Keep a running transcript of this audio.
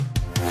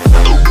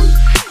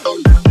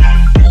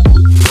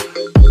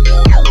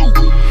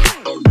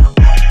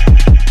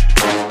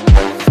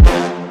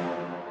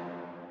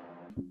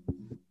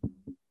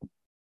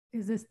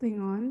this thing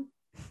on?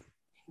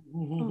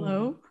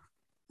 Hello?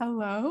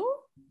 Hello?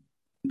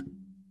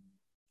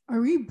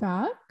 Are we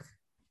back?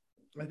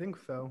 I think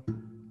so.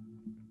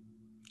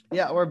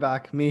 Yeah, we're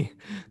back. Me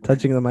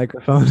touching the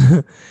microphone.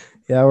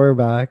 Yeah, we're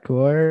back.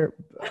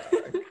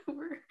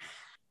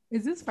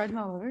 Is this Friends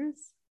Not Lovers?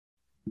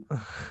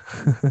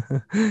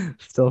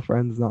 Still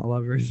friends, not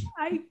lovers.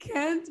 I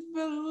can't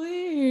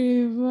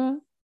believe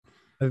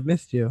I've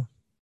missed you.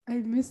 I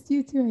missed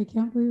you too. I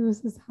can't believe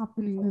this is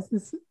happening. This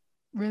is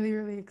really,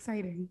 really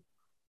exciting.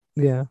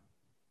 Yeah,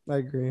 I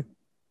agree.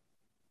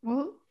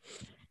 Well,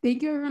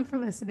 thank you everyone for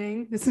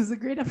listening. This is a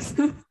great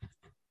episode.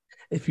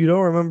 If you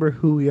don't remember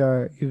who we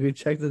are, you can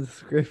check the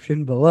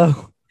description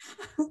below.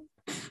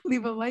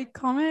 Leave a like,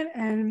 comment,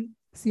 and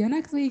see you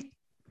next week.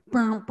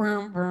 Brown,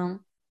 brown,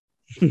 brown.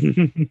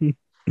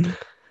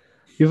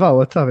 Yuval,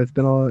 what's up? It's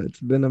been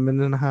a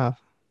minute and a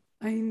half.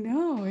 I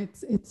know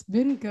it's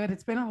been good.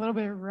 It's been a little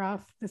bit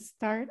rough. The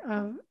start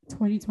of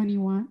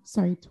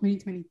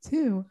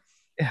 2022.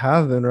 It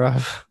has been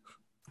rough.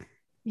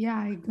 Yeah,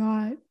 I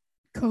got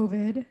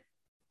COVID.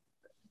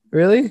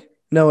 Really?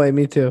 No way,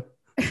 me too.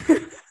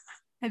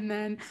 And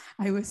then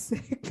I was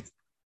sick.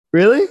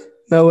 Really?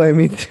 No way,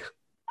 me too.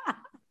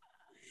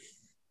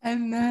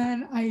 And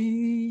then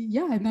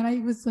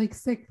I was like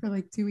sick for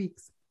like 2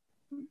 weeks.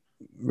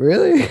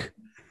 Really?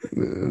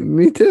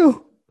 Me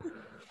too.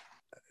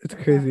 It's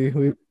crazy.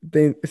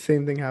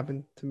 Same thing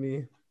happened to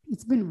me.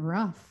 It's been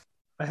rough.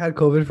 I had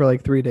COVID for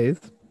like 3 days.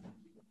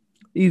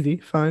 Easy,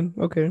 fine,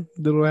 okay.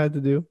 Did what I had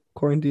to do.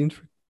 Quarantined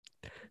for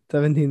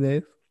 17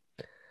 days.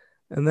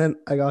 And then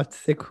I got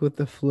sick with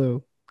the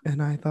flu,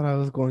 and I thought I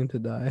was going to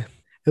die.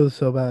 It was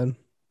so bad.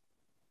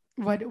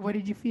 What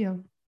did you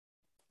feel?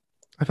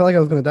 I felt like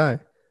I was going to die.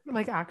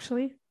 Like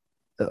actually?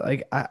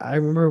 Like I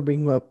remember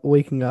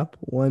waking up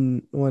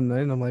one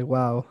night, and I'm like,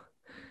 wow,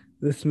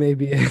 this may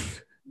be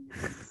it.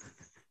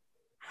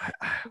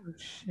 Oh,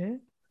 shit.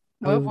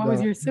 What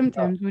was your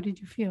symptoms? What did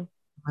you feel?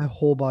 My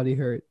whole body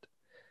hurt,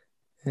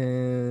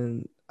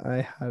 and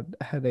I had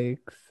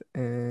headaches,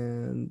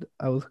 and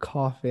I was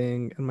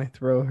coughing, and my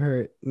throat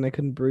hurt, and I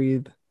couldn't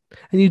breathe.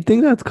 And you'd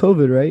think that's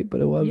COVID, right?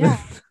 But it wasn't.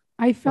 Yeah,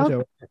 I felt.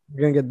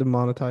 We're gonna get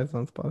demonetized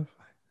on Spotify.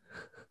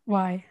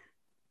 Why?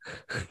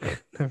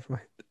 Never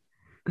mind.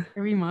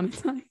 Are we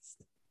monetized?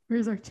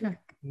 Where's our check?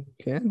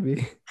 Can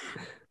be.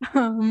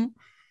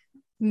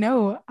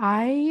 No,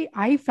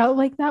 I felt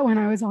like that when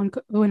I was on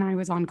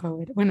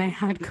COVID. When I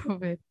had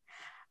COVID,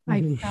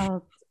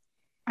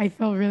 I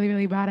felt really,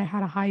 really bad. I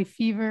had a high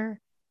fever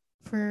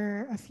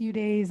for a few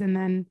days, and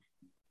then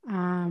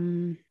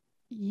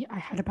I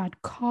had a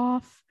bad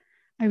cough.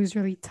 I was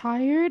really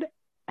tired,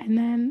 and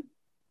then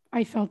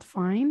I felt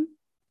fine.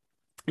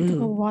 I took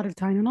a lot of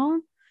Tylenol,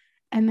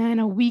 and then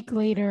a week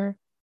later,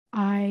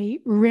 I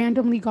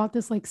randomly got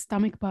this like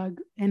stomach bug,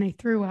 and I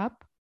threw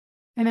up,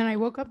 and then I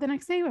woke up the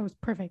next day. I was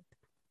perfect.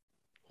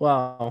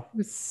 Wow. It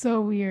was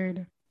so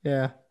weird.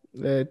 Yeah,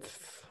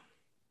 it's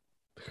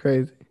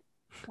crazy.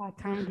 That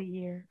time of the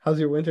year. How's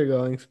your winter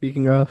going?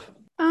 Speaking of,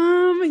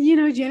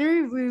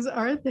 January blues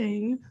are a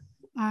thing.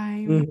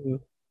 Why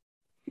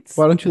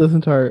don't you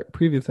listen to our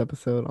previous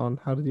episode on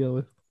how to deal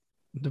with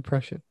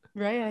depression?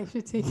 Right, I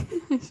should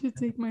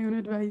take my own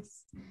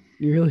advice.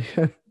 You really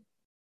should.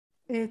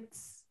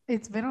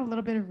 It's been a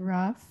little bit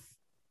rough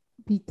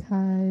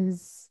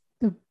because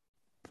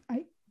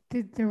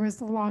there was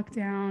the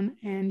lockdown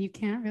and you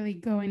can't really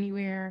go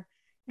anywhere,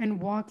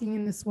 and walking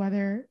in this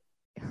weather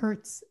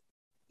hurts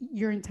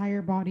your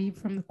entire body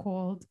from the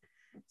cold.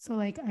 So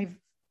like I've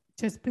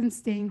just been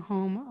staying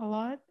home a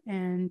lot,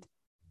 and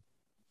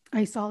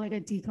I saw like a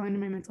decline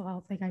in my mental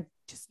health. Like I've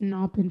just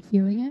not been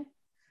feeling it.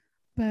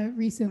 But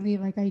recently,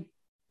 like I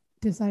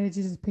decided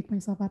to just pick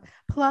myself up.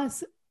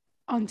 Plus,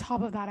 on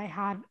top of that, I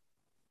had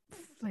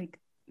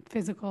like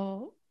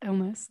physical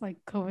illness,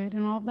 like COVID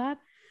and all of that.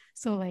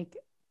 So like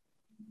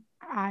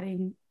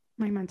adding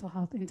my mental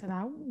health into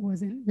that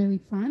wasn't really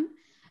fun.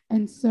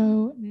 And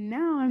so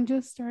now I'm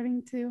just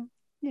starting to,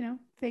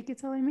 fake it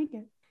till I make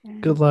it.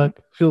 And good luck.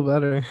 Feel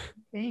better.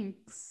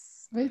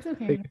 Thanks. But it's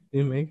okay. Fake it,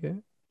 you make it.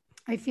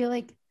 I feel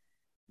like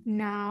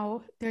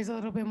now there's a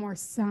little bit more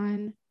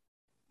sun,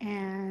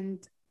 and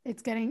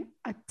it's getting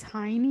a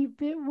tiny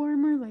bit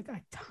warmer, like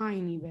a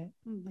tiny bit.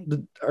 Like,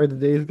 are the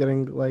days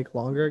getting like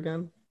longer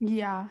again?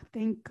 Yeah,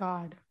 thank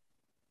God.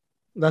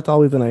 That's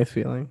always a nice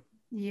feeling.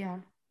 Yeah.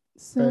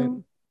 So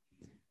right.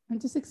 I'm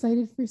just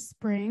excited for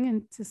spring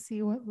and to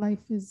see what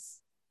life is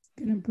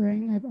gonna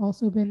bring. I've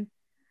also been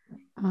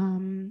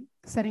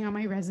setting on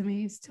my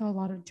resumes to a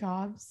lot of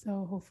jobs,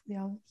 so hopefully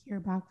I'll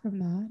hear back from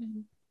that.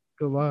 And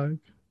good luck.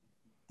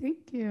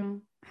 Thank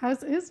you.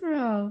 How's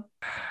Israel?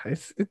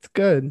 It's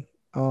good.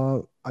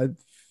 I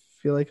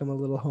feel like I'm a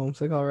little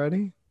homesick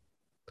already,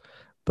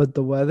 but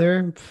the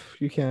weather,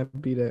 you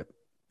can't beat it.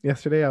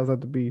 Yesterday I was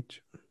at the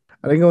beach.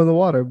 I didn't go in the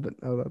water, but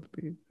I was at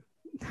the beach.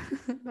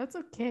 That's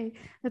okay.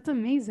 That's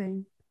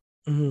amazing.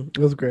 It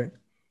was great.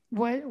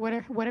 What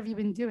have you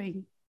been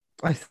doing?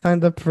 I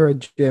signed up for a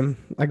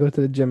gym. I go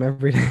to the gym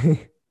every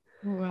day.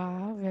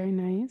 Wow, very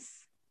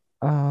nice.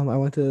 I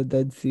went to the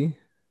Dead Sea.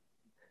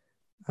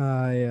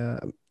 I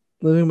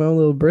living my own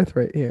little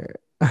birthright here.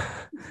 How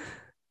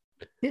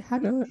You know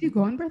did what? you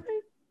go on birthday?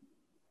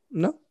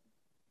 No,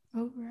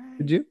 Oh, did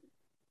right. you?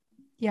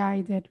 Yeah,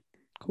 I did.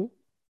 Cool.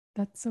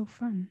 That's so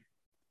fun.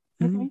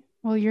 Mhm. Okay.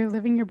 Well, you're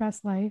living your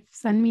best life.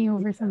 Send me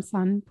over some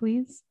sun,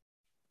 please.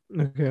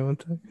 Okay, one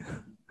second.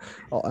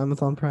 Oh,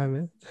 Amazon Prime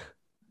it.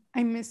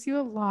 I miss you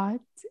a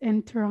lot,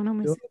 and Toronto You-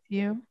 misses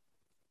you.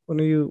 When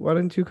are you? Why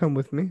don't you come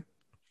with me?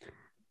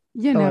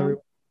 You Tell know,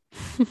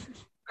 everyone.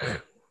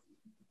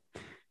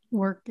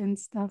 work and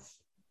stuff.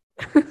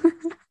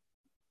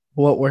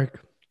 What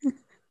work?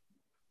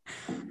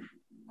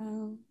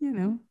 You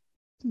know,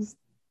 just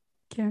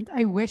can't.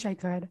 I wish I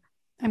could.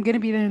 I'm gonna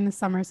be there in the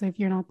summer, so if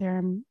you're not there,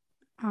 I'm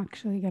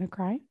actually gonna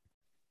cry.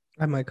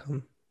 I might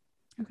come.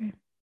 Okay,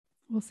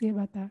 we'll see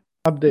about that.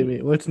 Update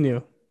me. What's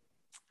new?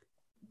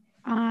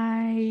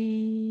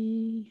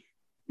 I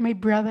my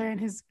brother and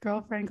his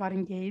girlfriend got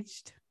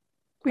engaged.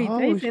 Wait, did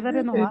I Oh say that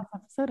in the shit. last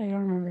episode? I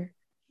don't remember.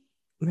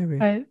 Maybe.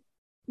 But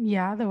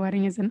yeah, the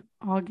wedding is in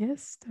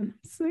August and I'm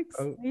so Oh,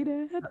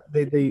 excited.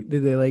 they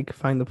did they like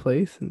find the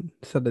place and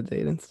set a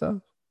date and stuff?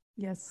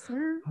 Yes,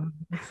 sir. Oh,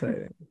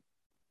 exciting.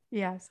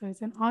 Yeah, so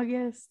it's in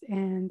August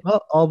and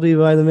Well, I'll be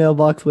by the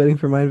mailbox waiting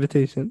for my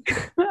invitation.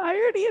 I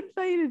already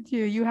invited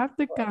you. You have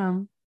to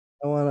come.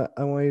 I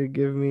want you to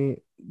give me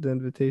the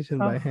invitation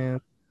by Oh,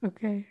 hand.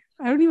 okay.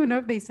 I don't even know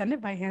if they send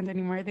it by hand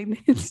anymore. I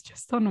think it's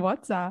just on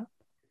WhatsApp.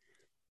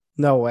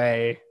 No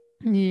way.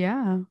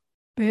 Yeah.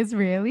 The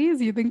Israelis,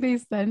 you think they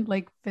send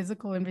like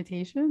physical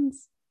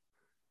invitations?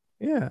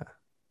 Yeah.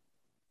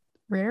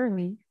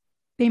 Rarely.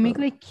 They make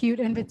Oh, like cute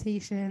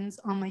invitations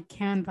on like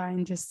Canva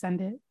and just send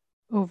it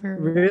over.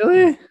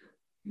 really?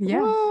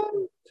 Yeah. What?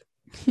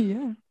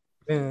 Yeah.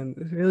 Man,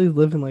 it's really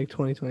living like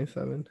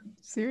 2027.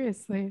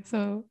 Seriously.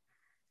 So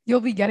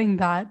you'll be getting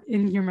that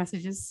in your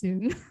messages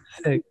soon.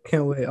 Sick.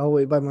 Can't wait. I'll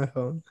wait by my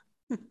phone.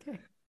 Okay.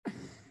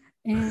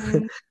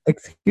 And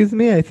Excuse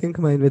me, I think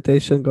my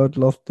invitation got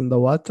lost in the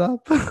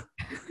WhatsApp.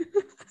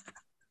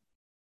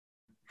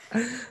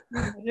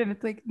 imagine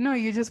it's like, no,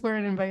 you just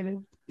weren't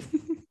invited.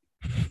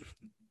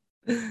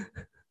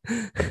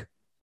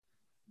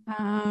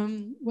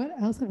 What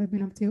else have I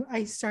been up to?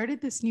 I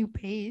started this new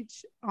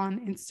page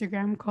on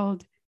Instagram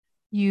called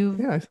You've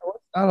Yeah, so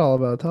what's that all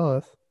about? Tell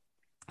us.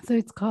 so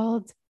it's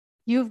called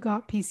You've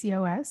Got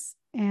PCOS.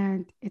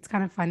 And it's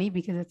kind of funny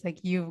because it's like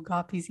you've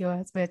got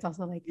PCOS, but it's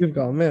also like, You've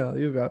got mail,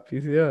 you've got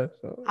PCOS.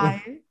 So.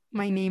 hi,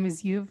 my name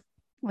is You've,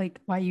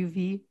 like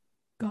YUV,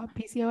 got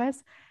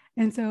PCOS.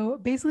 And so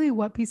basically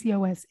what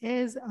PCOS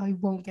is, I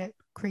won't get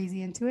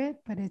crazy into it,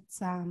 but it's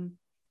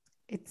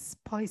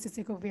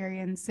polycystic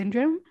ovarian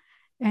syndrome.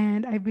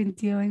 And I've been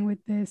dealing with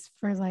this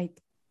for like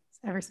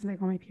ever since I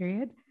got my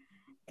period.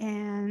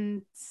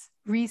 And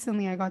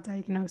recently I got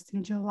diagnosed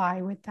in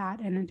July with that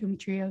and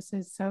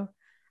endometriosis. So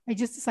I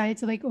just decided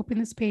to like open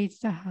this page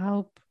to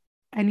help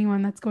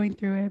anyone that's going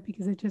through it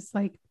because it just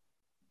like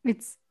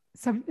it's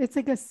it's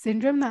like a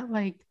syndrome that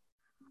like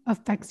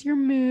affects your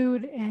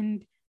mood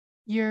and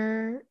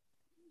your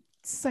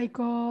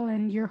cycle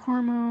and your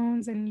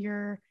hormones and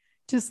your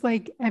just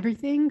like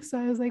everything. So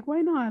I was like,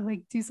 why not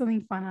like do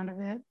something fun out of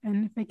it?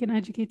 And if I can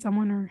educate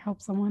someone or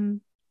help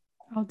someone,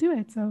 I'll do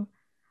it. So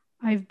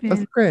I've That's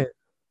been great.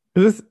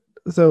 Is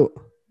this so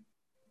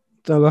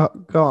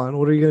go on.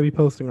 What are you gonna be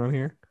posting on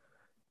here?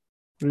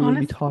 What are you gonna be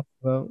honest talking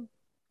about?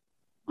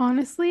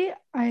 honestly,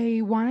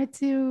 I wanted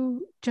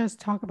to just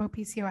talk about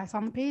PCOS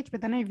on the page,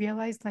 but then I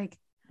realized like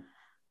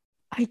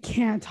I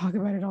can't talk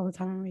about it all the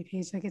time on my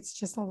page. Like it's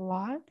just a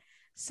lot.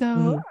 So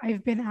Mhm.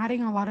 I've been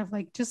adding a lot of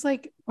like just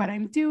like what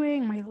I'm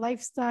doing, my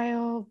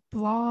lifestyle,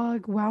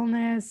 blog,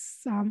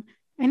 wellness,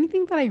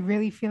 anything that I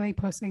really feel like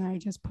posting, I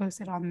just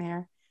post it on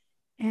there.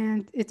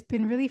 And it's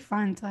been really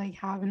fun to like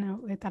have an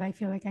outlet that I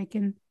feel like I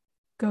can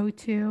go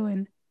to.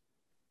 And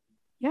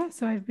yeah,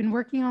 so I've been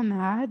working on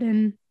that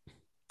and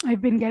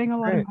I've been getting a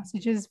lot of Great.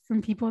 messages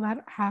from people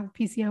that have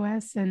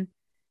PCOS and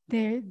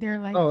they're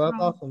like, Oh, that's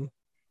oh, awesome.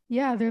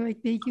 yeah, they're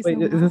like, thank you so Wait,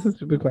 much. is this a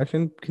stupid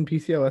question? Can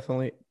PCOS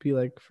only be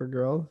like for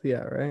girls?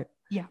 Yeah, right?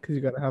 Yeah. Because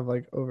you gotta have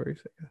like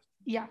ovaries, I guess.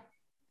 Yeah.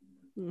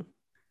 Mm,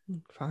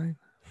 fine.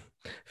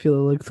 Feel a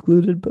little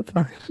excluded, but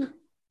fine.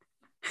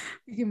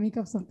 We can make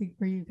up something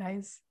for you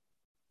guys.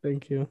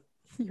 Thank you.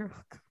 You're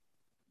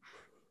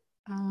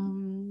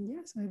welcome.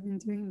 Yeah, so I've been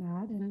doing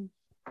that and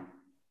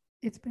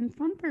it's been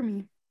fun for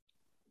me.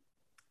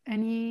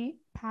 Any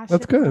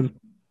That's good.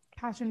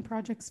 passion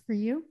projects for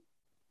you?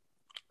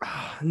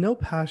 No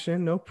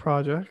passion, no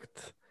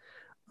project.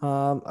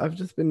 I've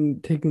just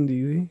been taking it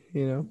easy,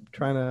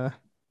 trying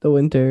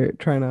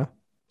to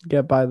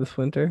get by this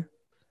winter.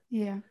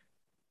 Yeah.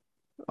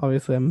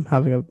 Obviously, I'm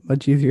having a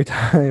much easier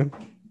time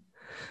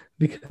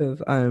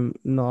because I'm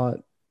not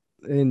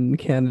in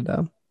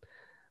Canada.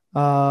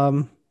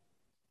 Um,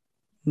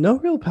 no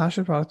real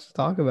passion projects to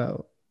talk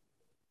about.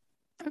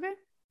 Okay.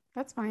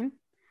 That's fine.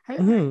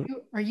 Mhm.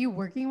 Are you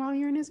working while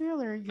you're in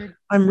Israel or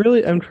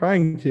I'm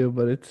trying to,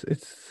 but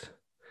it's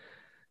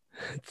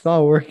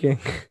not working.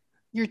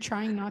 you're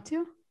trying not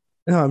to?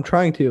 No, I'm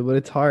trying to, but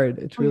it's hard.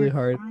 It's Oh, really you're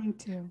hard. trying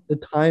to. The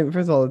time,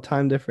 first of all, the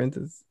time difference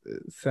is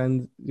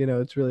sends,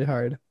 it's really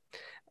hard.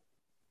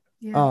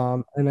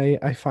 Yeah. And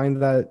I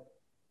find that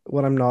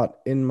when I'm not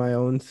in my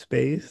own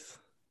space,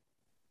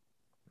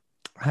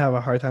 I have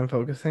a hard time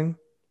focusing.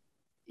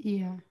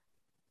 Yeah.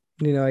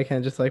 I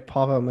can't just like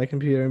pop up my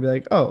computer and be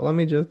like, oh, let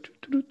me just.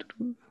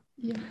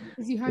 Yeah.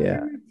 Because you have your Yeah.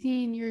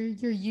 routine,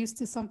 you're used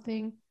to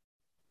something.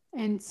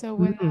 And so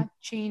when Mhm. that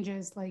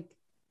changes, like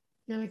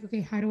you're like,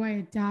 okay, how do I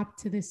adapt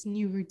to this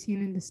new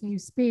routine in this new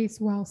space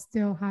while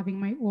still having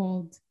my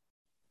old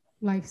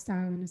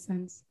lifestyle in a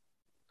sense?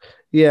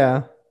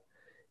 Yeah.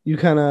 You're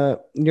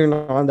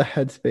not on the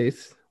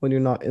headspace when you're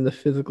not in the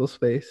physical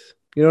space.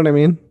 You know what I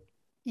mean?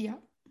 Yeah,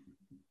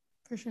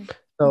 for sure.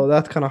 So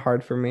that's kind of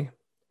hard for me.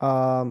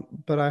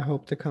 But I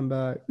hope to come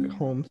back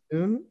home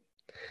soon.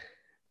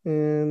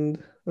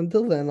 And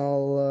until then,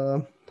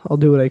 I'll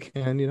do what I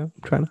can,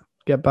 trying to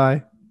get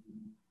by.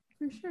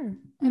 For sure.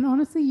 And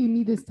honestly, you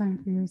need this time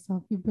for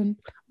yourself. You've been,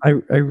 I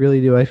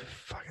really do. I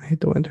fucking hate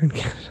the winter in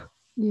Canada.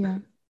 yeah.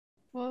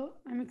 Well,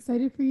 I'm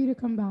excited for you to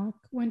come back.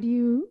 When do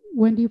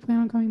you plan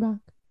on coming back?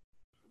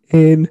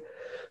 In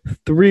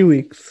 3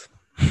 weeks.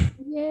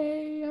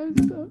 Yay! I'm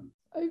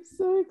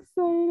so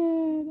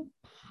excited.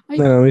 I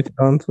No, me too.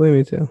 Honestly,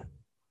 me too.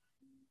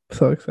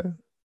 So excited.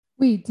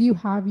 Wait, do you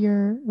have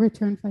your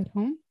return flight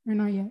home or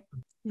not yet?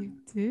 You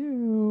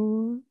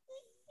do.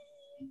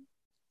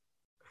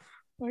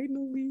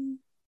 Finally.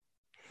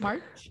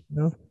 March?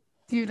 No,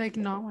 Do you like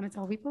not want to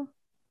tell people?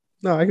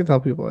 no, I can tell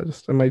people.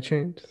 I might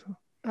change. So.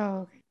 Oh,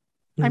 okay.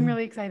 I'm Mhm.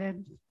 really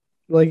excited.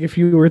 Like if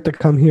you were to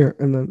come here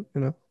and then,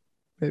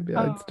 maybe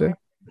I'd Oh, stay. right,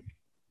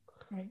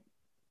 right.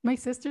 My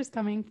sister's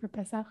coming for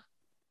Pesach.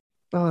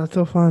 Oh, that's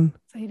so fun.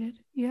 Excited.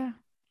 Yeah.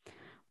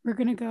 We're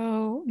gonna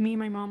go, me,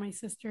 my mom, my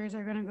sisters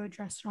are gonna go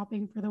dress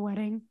shopping for the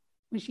wedding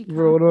when she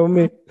Bro, comes. what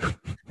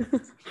about me?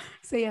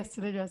 Say yes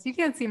to the dress. You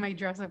can't see my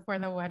dress before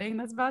the wedding.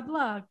 That's bad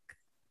luck.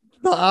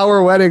 Not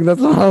our wedding. That's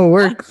not how it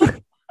works.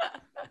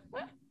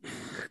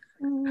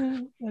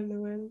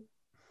 LOL.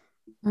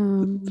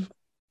 Um,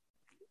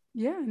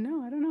 yeah,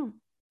 no, I don't know.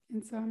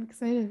 And so I'm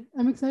excited.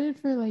 I'm excited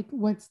for like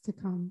what's to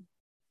come.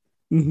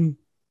 Hmm.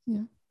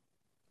 Yeah.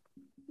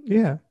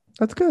 Yeah,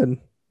 that's good.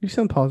 You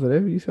sound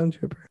positive. You sound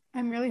chipper.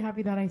 I'm really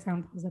happy that I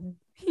sound positive.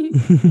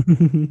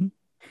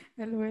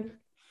 LOL.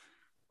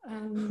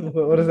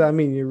 What does that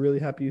mean? You're really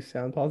happy you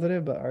sound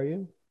positive, but are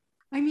you?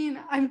 I mean,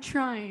 I'm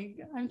trying.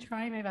 I'm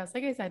trying my best.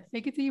 Like I said,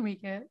 fake it till you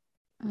make it.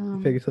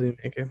 Fake it till you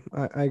make it.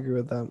 I agree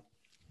with that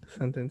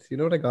sentence. You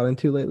know what I got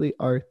into lately?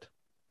 Art.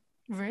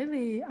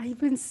 Really, I've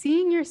been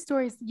seeing your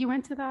stories. You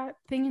went to that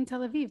thing in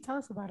Tel Aviv. Tell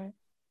us about it.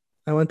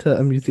 I went to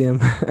a museum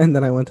and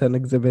then I went to an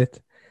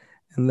exhibit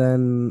and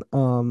then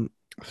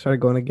started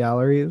going to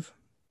galleries.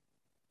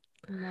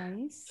 It's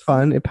Nice.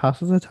 fun. It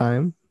passes the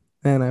time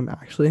and I'm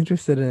actually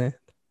interested in it.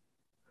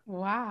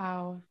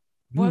 Wow.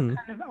 What Hmm.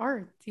 kind of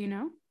art? Do you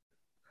know?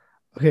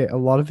 Okay, a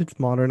lot of it's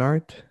modern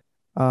art,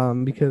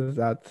 because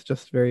that's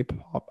just very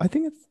pop. I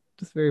think it's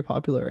just very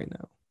popular right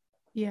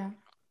Yeah.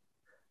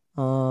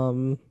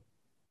 now.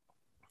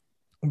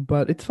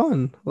 But it's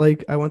fun.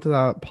 Like I went to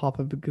that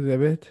pop-up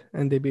exhibit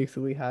and they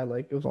basically had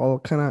like it was all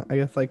kind of I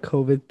guess like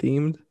COVID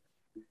themed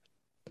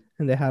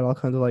and they had all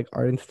kinds of like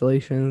art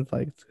installations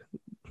like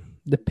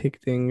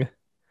depicting,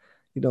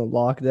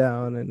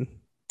 lockdown and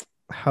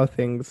how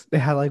things they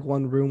had like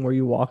one room where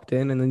you walked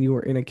in and then you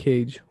were in a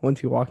cage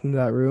once you walked into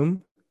that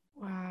room.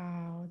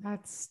 Wow.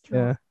 That's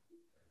strong. Yeah.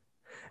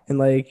 And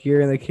like you're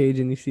in the cage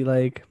and you see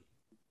like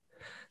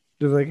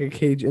there's like a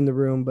cage in the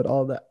room, but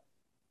all the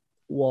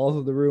walls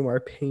of the room are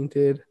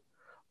painted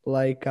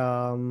like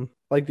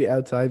the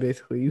outside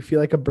basically. You feel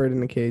like a bird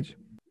in a cage.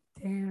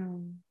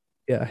 Damn.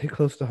 Yeah, hit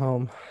close to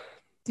home.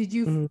 Did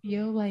you Mhm.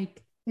 feel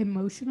like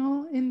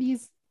emotional in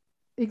these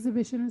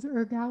exhibitions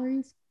or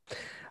galleries?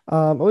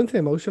 I wouldn't say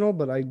emotional,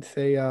 but I'd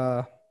say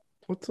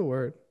what's the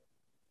word?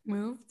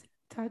 Moved?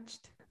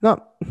 Touched?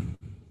 Not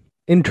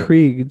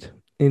intrigued.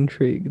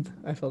 Intrigued.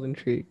 I felt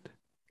intrigued.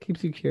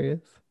 Keeps you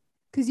curious.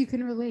 Because you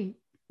can relate.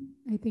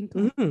 I think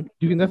like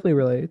You can definitely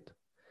relate.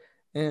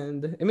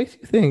 And it makes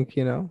you think.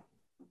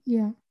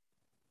 yeah.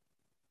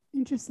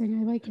 Interesting.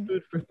 I like It's it.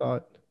 food for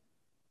thought.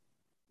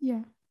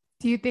 Yeah.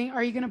 Do you think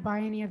are you gonna buy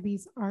any of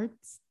these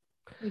arts?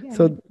 Like any of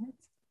So, the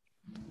arts?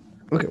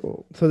 okay,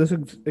 well, so this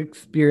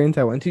experience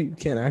I went to, you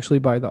can't actually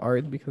buy the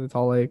art because it's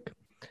all like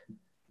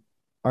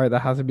art that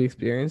has to be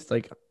experienced,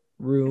 like It's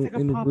room like a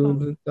in pop-up.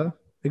 rooms and stuff.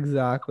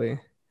 Exactly.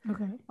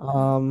 Okay.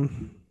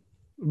 Um,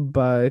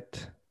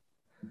 but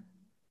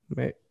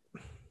may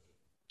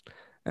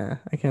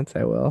I can't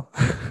say I will.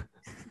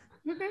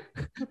 Okay.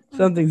 That's fine.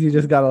 Some things you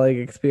just gotta like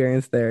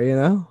experience there.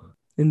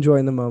 Enjoy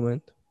in the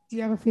moment. Do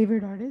you have a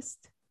favorite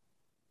artist?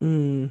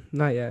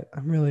 Not yet.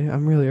 I'm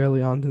really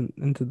early on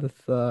into this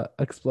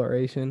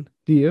exploration.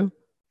 Do you?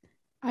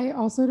 I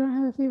also don't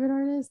have a favorite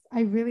artist.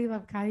 I really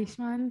love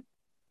Karishman,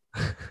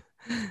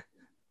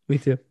 Me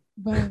too.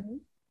 but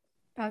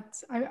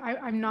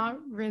I'm not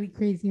really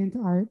crazy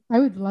into art. I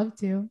would love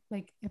to.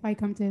 Like if I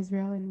come to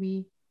Israel and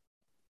we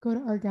go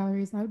to art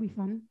galleries, that would be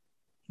fun.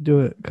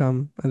 Do it.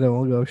 Come, and then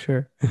we'll go.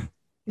 Sure.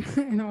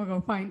 And then we'll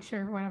go fine,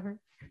 sure, whatever.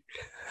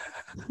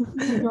 We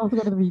can also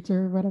go to the beach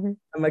or whatever.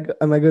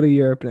 I might go to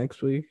Europe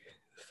next week.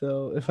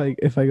 So if I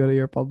go to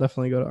Europe, I'll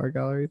definitely go to art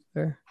galleries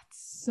there.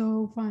 That's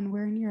so fun.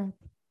 We're in Europe.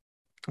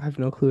 I have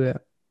no clue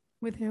yet.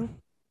 With who?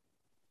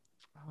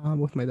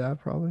 With my dad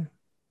probably.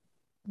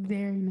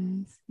 Very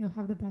nice. You'll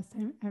have the best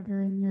time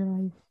ever in your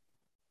life.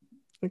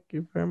 Thank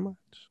you very much.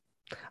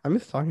 I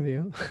miss talking to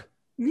you.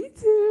 Me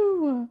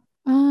too.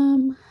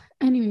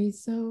 Anyway,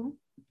 so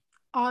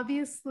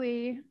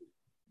obviously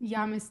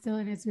Yam is still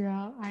in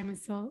Israel. I'm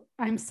still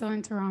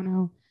in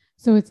Toronto.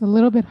 So it's a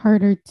little bit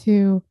harder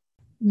to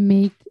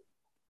make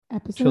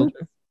episodes.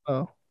 Children.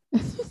 Oh.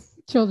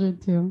 Children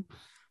too.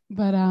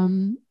 But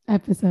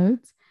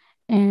episodes.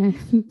 And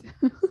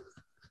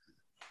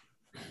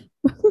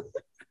that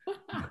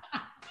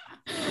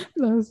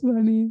was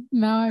funny.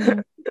 Now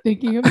I'm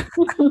thinking of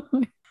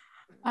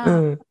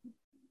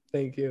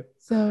Thank you.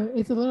 So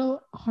it's a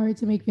little hard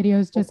to make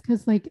videos just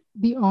because like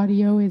the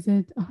audio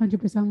isn't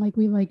 100% like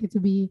we like it to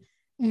be,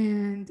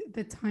 and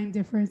the time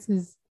difference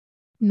is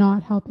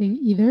not helping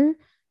either.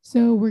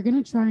 So we're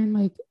gonna try and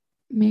like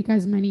make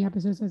as many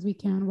episodes as we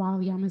can while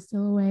Yam is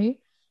still away.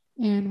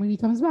 And when he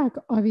comes back,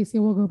 obviously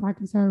we'll go back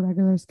into our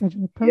regular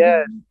scheduled Yes,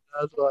 program.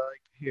 that's what I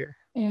like to hear.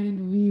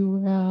 And we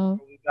will.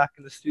 We'll be back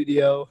in the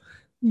studio.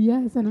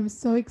 Yes, and I'm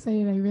so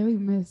excited. I really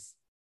miss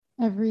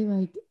every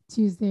like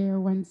Tuesday or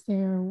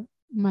Wednesday or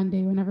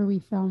Monday whenever we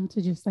film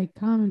to just like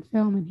come and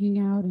film and hang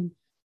out and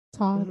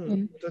talk.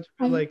 And That's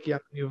I, like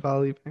New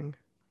Valley thing.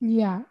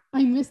 yeah,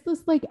 I miss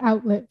this like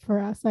outlet for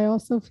us. I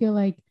also feel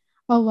like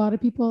a lot of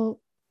people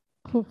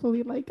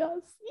hopefully like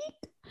us.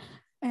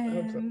 I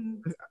hope so.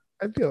 And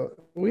I feel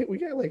we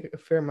get like a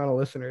fair amount of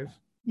listeners.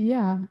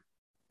 yeah,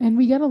 and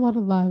we get a lot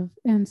of love.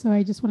 And so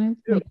I just want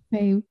to like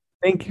say,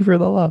 thank you for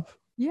the love.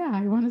 yeah,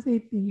 I want to say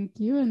thank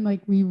you. And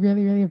like, we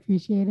really, really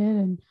appreciate it.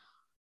 And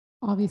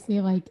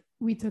obviously, like,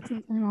 we took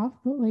some time off,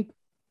 but like,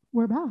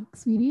 we're back,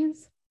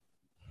 sweeties.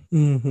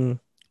 We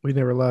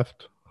never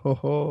left. Ho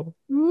ho.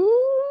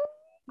 Ooh.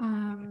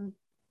 And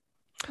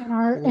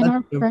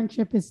our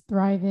friendship is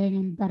thriving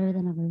and better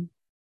than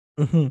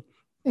ever.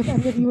 If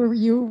any of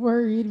you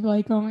worried,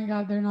 like, oh my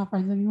God, they're not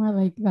friends anymore,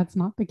 like, that's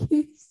not the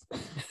case.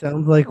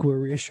 Sounds like we're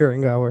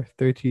reassuring our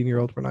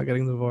 13-year-old we're not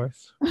getting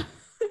divorced.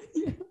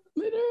 Yeah,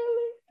 literally.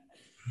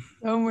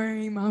 Don't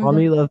worry,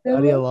 Mommy loves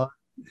daddy a lot.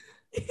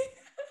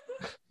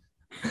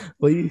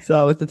 What you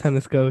saw with the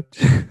tennis coach.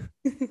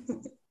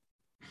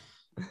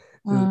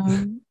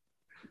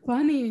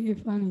 Funny.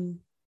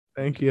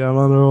 Thank you. I'm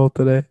on a roll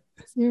today.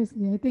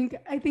 Seriously,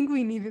 I think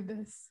we needed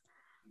this.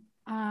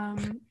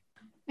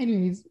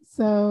 Anyways,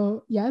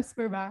 so yes,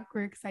 we're back.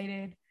 We're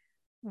excited.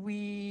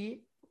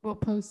 We will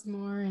post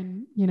more,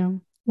 and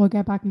we'll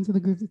get back into the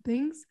groove of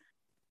things.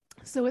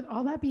 So with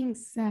all that being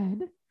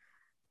said,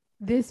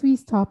 this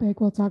week's topic,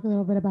 we'll talk a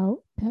little bit about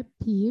pet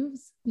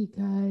peeves,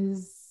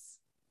 because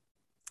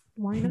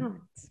why not?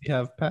 We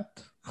have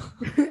pets.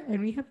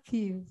 And we have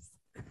peeves.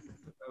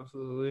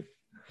 Absolutely.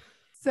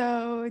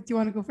 So do you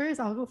want to go first?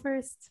 I'll go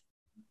first.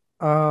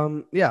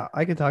 Yeah,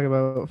 I can talk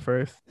about it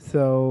first.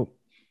 So,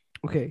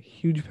 okay,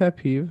 huge pet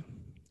peeve.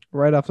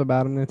 Right off the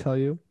bat, I'm gonna tell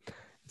you,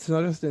 it's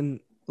not just in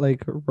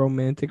like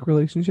romantic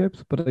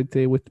relationships, but I'd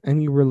say with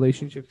any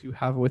relationships you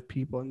have with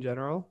people in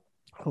general,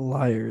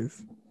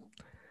 liars.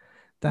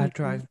 That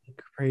drives me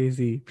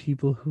crazy.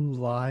 People who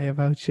lie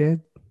about shit.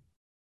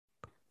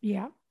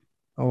 Yeah.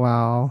 Oh,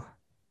 wow.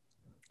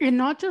 And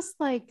not just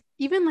like,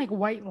 even like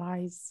white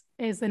lies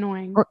is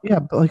annoying. Or, yeah,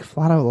 but like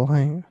flat out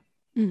lying.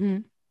 Mm-hmm.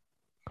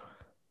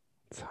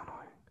 It's so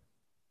annoying.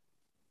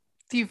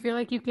 Do you feel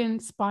like you can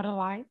spot a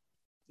lie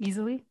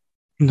easily?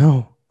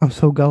 No, I'm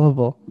so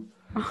gullible.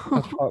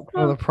 That's part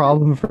of the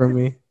problem for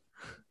me.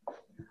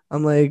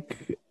 I'm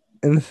like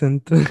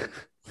innocent and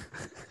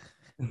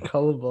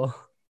gullible.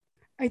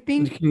 I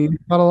think. Can you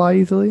spot a lie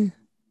easily?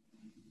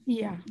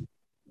 Yeah.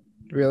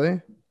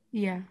 Really?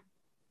 Yeah.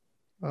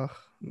 Ugh,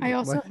 I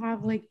also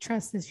have like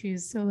trust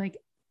issues, so like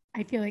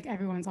I feel like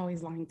everyone's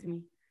always lying to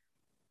me.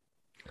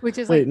 Which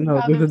is wait, like,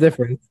 no, there's a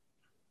difference.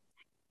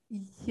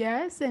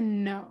 Yes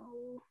and no.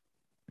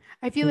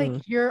 I feel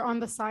like you're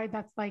on the side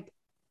that's like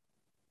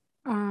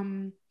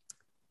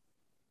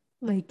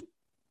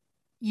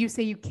you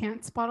say you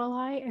can't spot a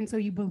lie, and so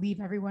you believe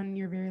everyone and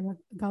you're very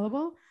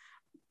gullible.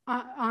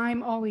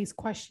 I'm always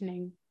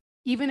questioning,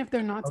 even if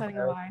they're not telling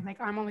a lie. Like,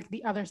 I'm on like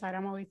the other side.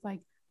 I'm always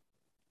like,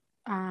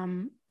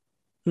 no,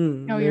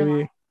 you're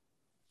lying.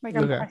 Like,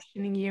 I'm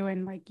questioning you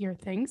and like your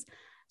things.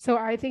 So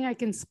I think I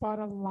can spot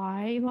a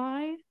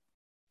lie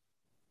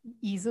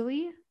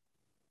easily,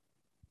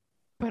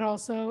 but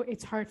also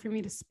it's hard for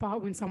me to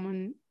spot when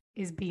someone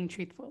is being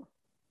truthful.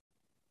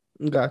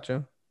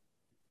 Gotcha.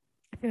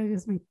 I feel like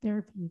this is my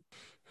therapy.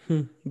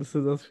 This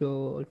does feel a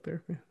little like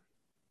therapy.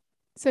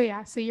 So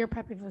yeah, so your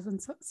pet peeve is when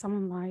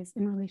someone lies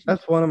in relationships.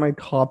 That's one of my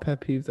top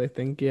pet peeves, I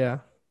think. Yeah.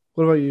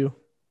 What about you?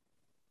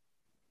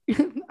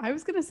 I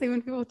was gonna say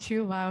when people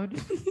chew loud.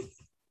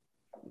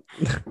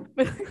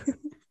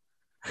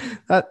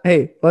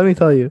 Hey, let me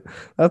tell you,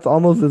 that's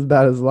almost as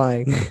bad as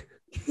lying.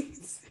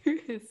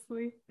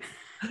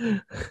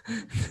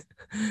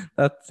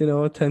 That's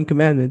 10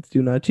 commandments.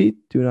 Do not cheat,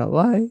 do not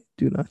lie,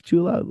 do not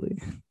chew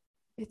loudly.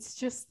 It's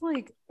just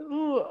like,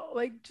 ooh,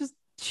 like just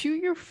chew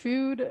your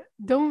food.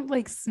 Don't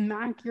like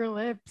smack your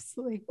lips.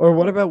 Like, Or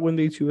what about when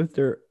they chew with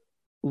their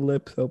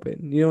lips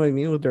open? You know what I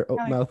mean? With their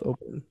like mouth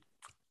open.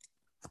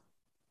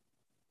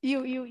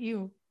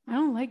 ew. I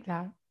don't like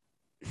that.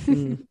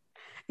 Mm.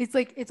 It's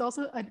like it's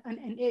also an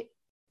it.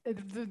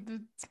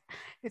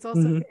 It's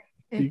also Hmm.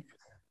 it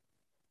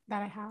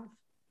that I have.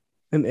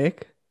 An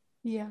ick?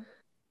 Yeah.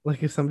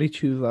 Like if somebody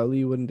chews loudly,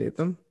 you wouldn't date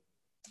them?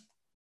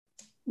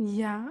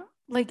 Yeah.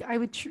 Like I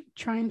would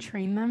try and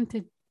train them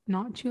to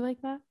not chew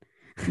like that.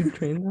 You'd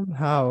train them?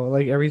 How?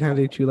 Like every time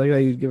they chew like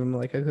that, you'd give them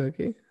like a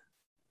cookie?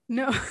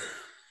 No.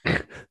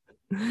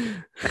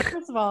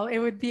 First of all, it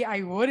would be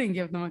I wouldn't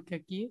give them a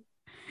cookie.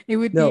 It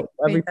would be No,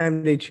 every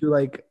time they chew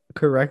like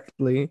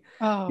correctly,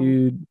 oh,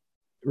 you'd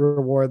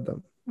reward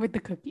them. with the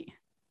cookie.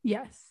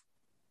 Yes.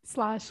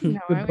 Slash no,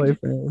 Good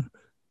boyfriend.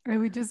 I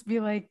would just be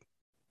like,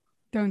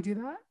 don't do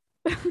that.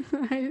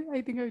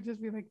 I think I would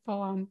just be like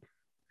full on.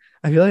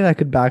 I feel like that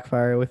could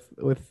backfire with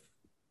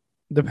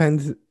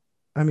depends.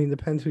 I mean,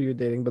 depends who you're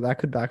dating, but that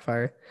could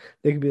backfire.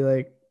 They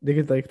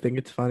could like think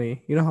it's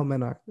funny. You know how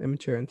men are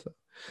immature and stuff.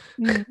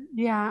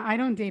 Yeah, I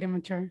don't date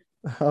immature.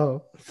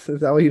 Oh, so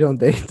is that why you don't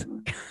date?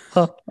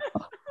 Oh,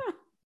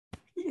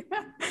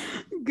 Yeah,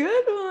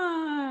 good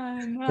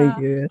one. thank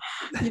you.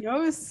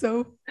 It's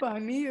so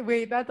funny.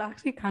 Wait, that's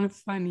actually kind of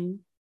funny.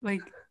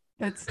 Like,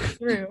 that's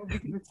true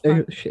because it's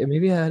funny. Shit,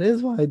 maybe that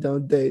is why I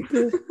don't date.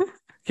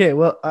 Okay,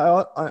 well,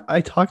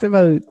 I talked to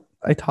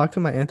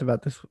my aunt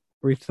about this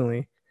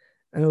recently,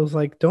 and it was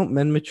like, don't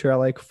men mature at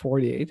like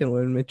 48 and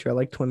women mature at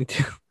like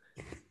 22?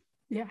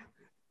 Yeah.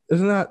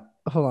 Isn't that?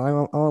 Hold on, I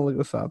want to look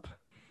this up.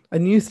 A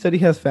new study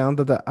has found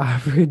that the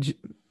average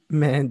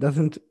man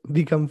doesn't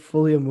become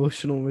fully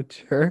emotional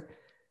mature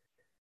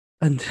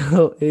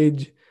until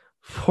age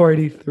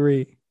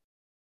 43.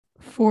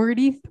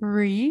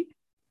 43.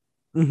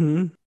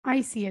 Mm-hmm.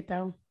 I see it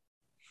though.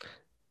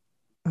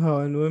 Oh,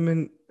 and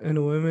women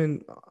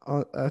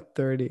at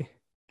 30.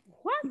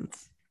 What?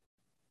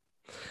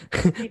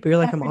 But They you're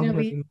like,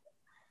 definitely,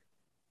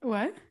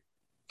 what?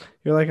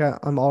 you're like,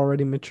 I'm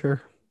already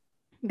mature.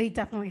 They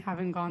definitely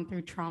haven't gone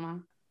through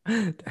trauma.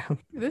 Damn.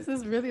 This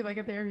is really like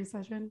a therapy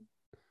session.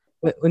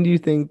 When do you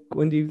think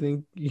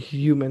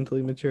you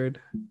mentally matured?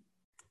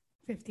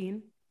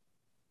 15.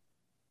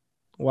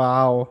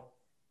 Wow.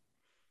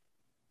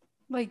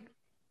 Like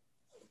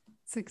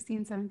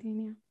 16,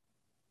 17,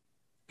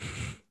 yeah.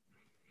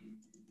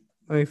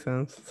 Makes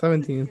sense.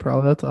 17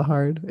 probably. That's a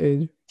hard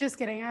age. Just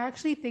kidding. I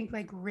actually think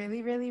like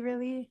really, really,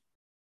 really,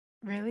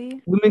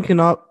 really. Women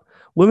cannot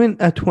women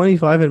at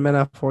 25 and men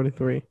at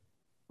 43.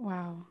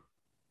 Wow.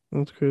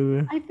 That's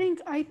crazy. I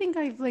think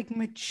I've like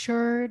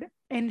matured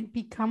and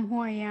become who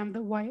I am,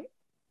 the white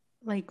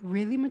like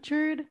really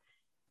matured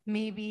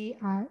maybe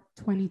at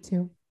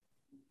 22.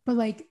 But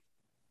like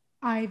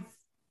I've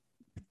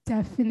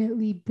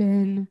definitely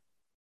been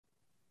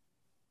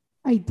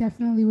I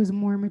definitely was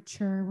more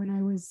mature when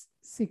I was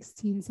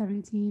 16,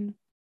 17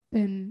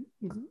 than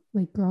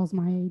like girls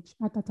my age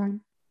at that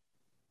time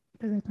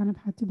because I kind of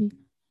had to be.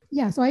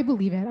 Yeah, so I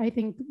believe it. I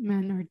think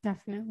men are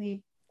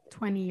definitely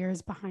 20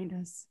 years behind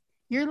us.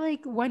 You're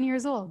like 1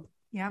 years old.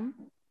 Yeah.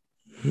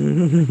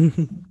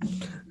 If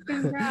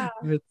Congrats.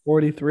 it's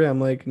 43, I'm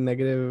like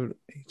negative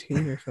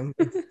 18 or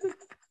something.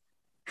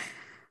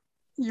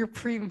 You're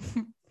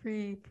premature.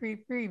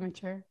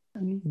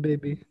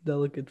 Baby,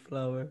 delicate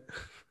flower.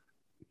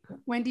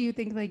 When do you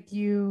think like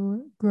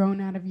you grown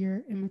out of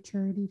your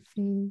immaturity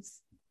phase?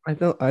 I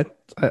don't I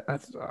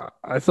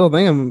still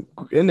think I'm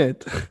in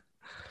it.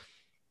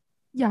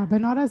 Yeah,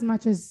 but not as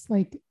much as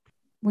like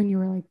when you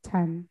were like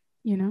 10,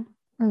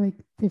 or like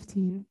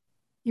 15,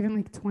 even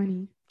like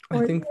 20, I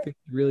or think things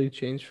really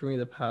changed for me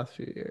the past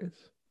few years.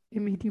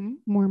 it made you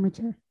more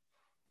mature.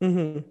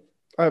 I'm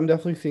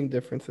definitely seeing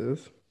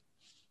differences.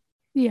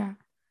 Yeah.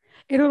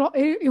 It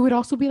would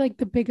also be like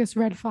the biggest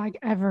red flag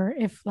ever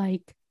if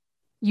like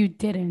you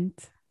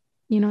didn't.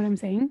 You know what I'm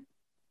saying?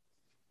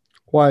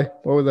 Why?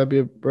 What would that be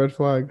a red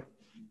flag?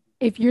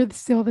 If you're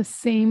still the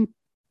same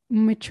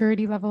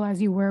maturity level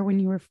as you were when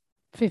you were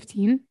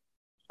 15.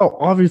 Oh,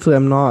 obviously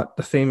I'm not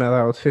the same as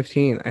I was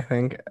 15. I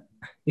think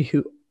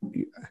you,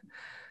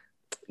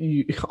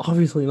 you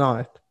obviously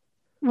not.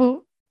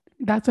 Well,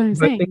 that's what I'm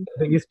But I think saying.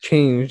 the biggest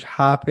change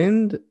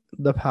happened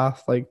the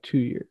past like 2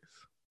 years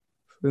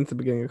since the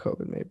beginning of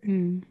COVID,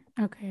 maybe.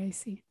 Okay, I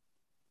see.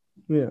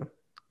 Yeah,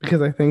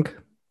 because I think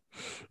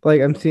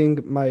like I'm seeing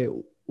my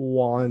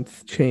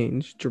wants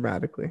change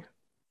dramatically.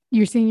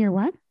 You're saying you're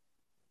what?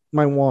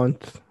 My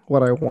wants,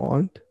 what I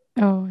want,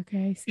 Oh,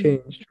 okay, I see.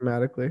 change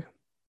dramatically.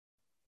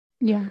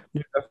 Yeah,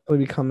 You're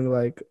definitely becoming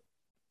like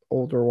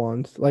older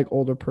wants, like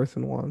older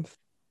person wants.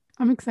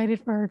 I'm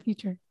excited for our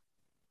future.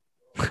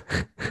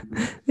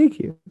 Thank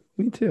you.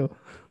 Me too.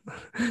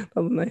 That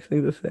was a nice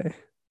thing to say.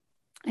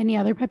 Any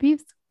other pet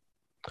peeves?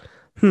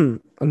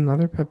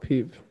 Another pet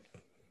peeve.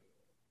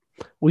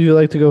 Would you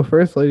like to go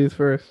first, ladies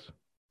first?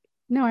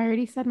 No, I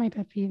already said my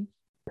pet peeve.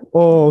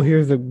 Oh,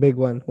 here's a big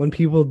one. When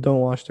people don't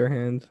wash their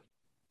hands.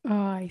 Oh,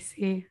 I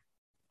see.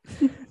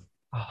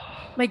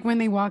 Like when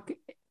they walk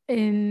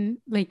in,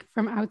 like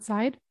from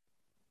outside.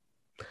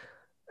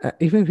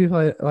 Even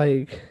people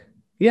like,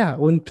 yeah,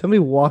 when somebody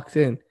walks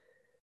in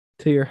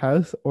to your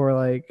house or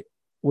like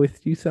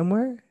with you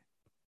somewhere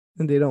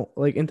and they don't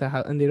like into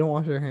house and they don't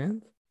wash their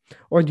hands.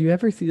 Or do you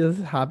ever see this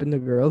happen to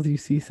girls? You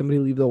see somebody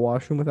leave the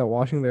washroom without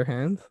washing their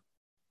hands?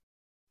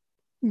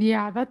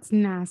 Yeah, that's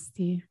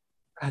nasty.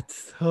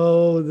 That's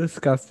so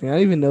disgusting. I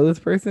don't even know this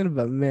person,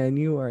 but man,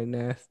 you are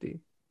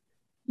nasty.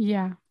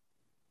 Yeah,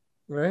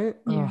 Right?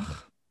 yeah. Ugh,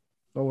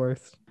 the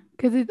worst.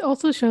 Because it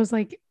also shows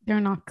like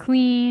they're not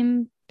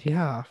clean.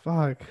 Yeah,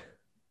 fuck.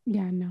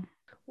 Yeah, no.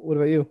 What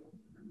about you?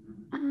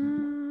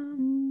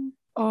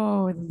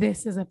 Oh,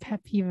 this is a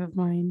pet peeve of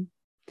mine.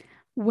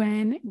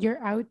 When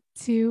you're out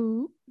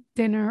to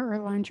dinner or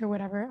lunch or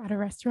whatever at a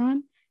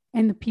restaurant,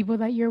 and the people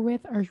that you're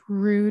with are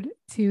rude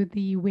to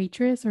the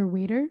waitress or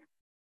waiter,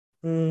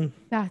 Mm,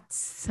 that's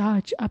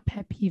such a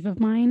pet peeve of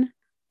mine.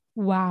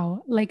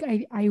 Wow. Like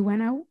I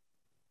went out.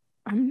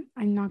 I'm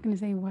not gonna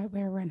say what,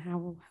 where, when,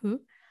 how, who,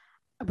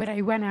 but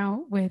I went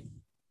out with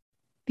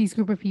these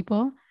group of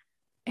people,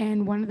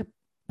 and one of the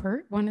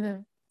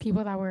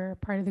people that were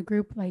part of the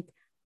group like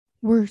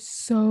were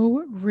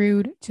so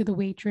rude to the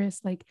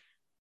waitress. Like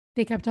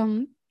they kept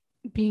on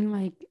being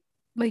like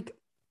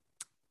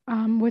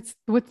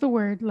what's the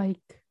word,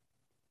 like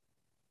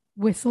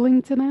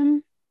whistling to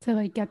them to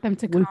like get them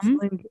to come.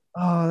 whistling.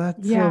 Oh,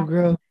 that's so Yeah.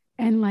 gross.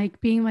 And like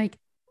being like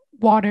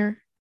water,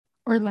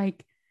 or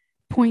like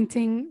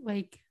pointing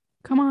like,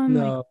 come on,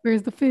 like No,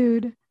 where's the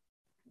food?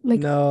 Like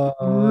no.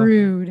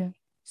 rude,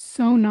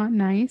 so not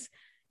nice.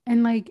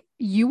 And like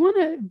you want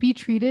to be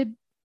treated,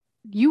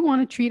 you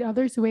want to treat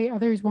others the way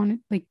others want it,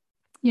 like,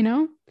 you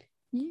know,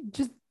 you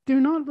just, they're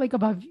not like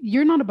above,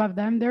 you're not above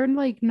them, they're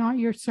like not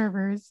your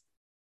servers,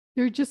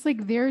 they're just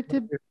like there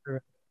to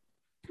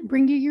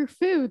bring you your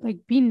food, like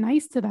be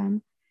nice to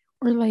them.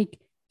 Or like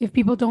if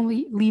people don't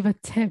leave a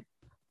tip,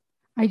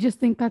 I just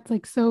think that's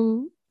like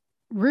so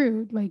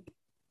rude. Like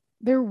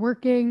they're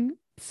working,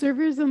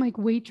 servers and like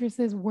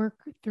waitresses work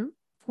through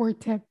for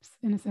tips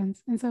in a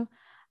sense. And so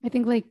I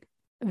think like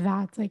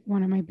that's like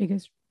one of my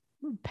biggest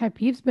pet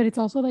peeves, but it's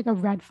also like a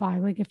red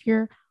flag. Like if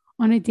you're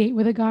on a date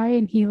with a guy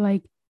and he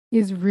like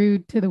is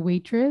rude to the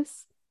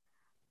waitress,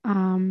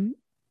 um,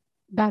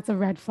 that's a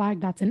red flag.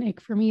 That's an ick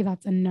for me.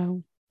 That's a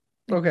no.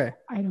 Like Okay.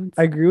 I don't.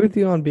 I agree with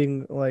you on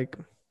being like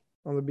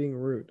on the being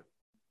rude.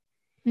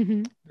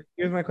 Mhm.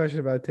 Here's my question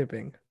about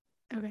tipping.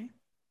 Okay.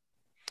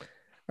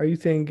 Are you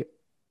saying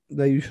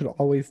that you should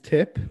always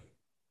tip,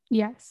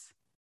 Yes.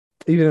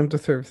 even if the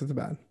service is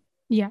bad?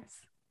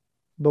 Yes.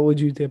 But would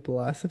you tip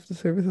less if the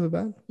service is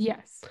bad?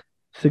 Yes.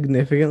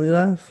 Significantly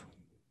less?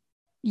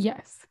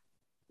 Yes.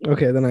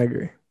 Okay, then I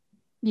agree.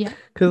 Yeah.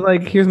 Because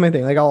like, here's my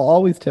thing. Like, I'll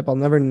always tip. I'll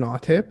never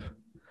not tip.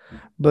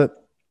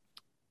 But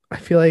I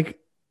feel like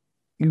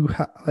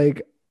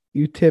like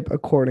you tip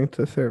according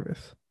to the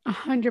service.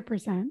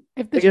 100%.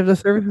 If Like, the if the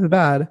service is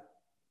bad,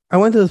 I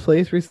went to this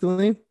place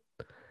recently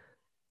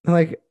and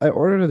like I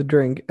ordered a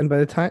drink, and by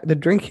the time the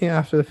drink came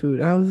after the food,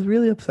 and I was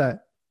really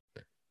upset,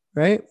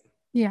 right?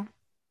 yeah.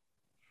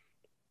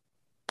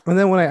 And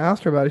then when I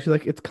asked her about it, she's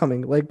like, "It's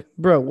coming." Like,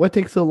 bro, what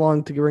takes so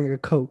long to bring a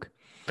Coke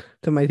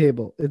to my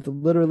table? It's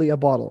literally a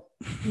bottle.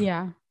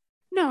 Yeah.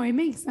 No, it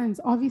makes sense.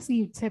 Obviously,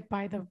 you tip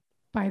by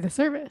the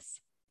service.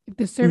 If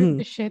the service Hmm.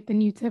 is shit,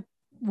 then you tip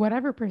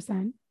whatever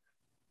percent.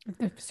 If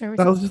the service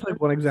That is was just like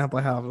one example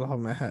I have off the top of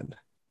my head.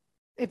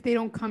 if they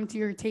don't come to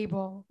your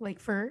table like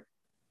for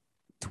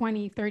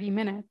 20, 30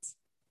 minutes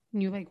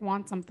and you like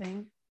want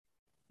something,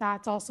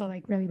 that's also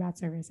like really bad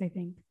service, I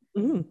think.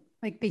 Hmm.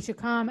 Like they should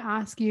come,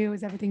 ask you,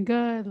 is everything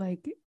good?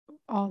 Like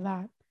all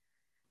that.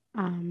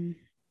 Um,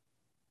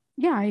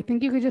 yeah, I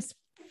think you could just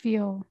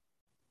feel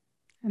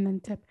and then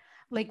tip.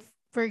 Like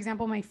for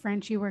example, my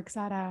friend, she works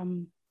at a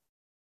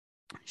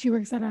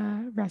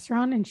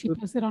restaurant, and she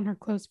posted on her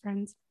close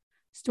friends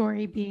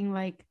story being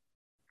like,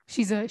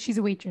 she's a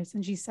waitress,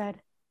 and she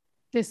said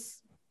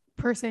this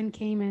person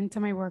came into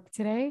my work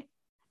today,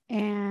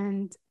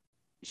 and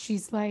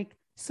she's like,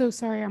 so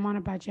sorry, I'm on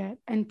a budget,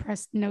 and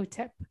pressed no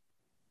tip.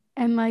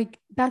 And like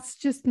that's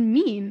just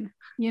mean,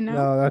 you know?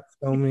 No, that's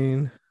so Like,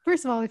 mean.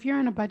 first of all, if you're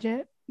on a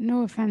budget,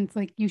 no offense,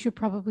 like you should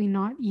probably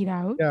not eat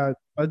out. Yeah,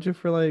 budget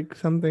for like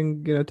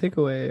something,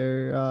 takeaway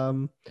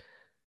or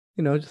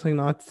just like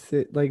not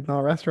sit like not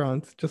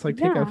restaurants, just like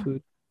takeout Yeah.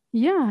 food.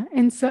 Yeah.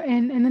 And so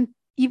and then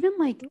even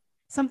like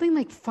something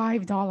like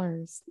 $5.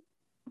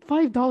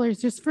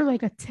 $5 just for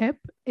like a tip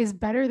is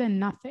better than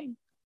nothing.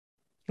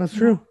 That's You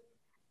know? true.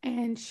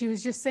 And she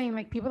was just saying,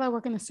 like, people that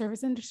work in the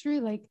service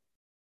industry, like,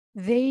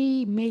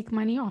 they make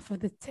money off of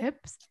the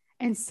tips.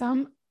 And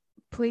some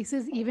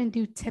places even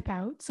do tip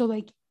out. So,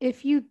 like,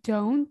 if you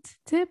don't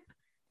tip,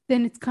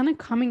 then it's kind of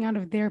coming out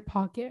of their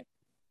pocket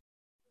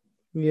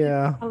to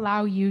Yeah.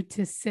 allow you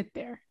to sit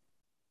there.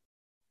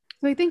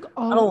 So, I think I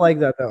all, don't like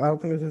that though. I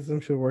don't think the system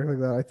should work like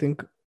that. I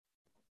think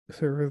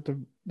servers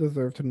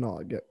deserve to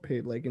not get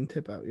paid like in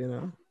tip out.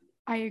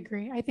 I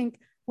agree. I think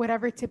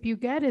whatever tip you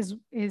get is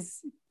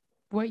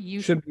what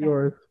you should Should be get.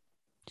 yours.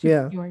 Should be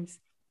Yeah. yours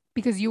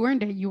because you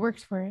earned it. You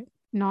worked for it,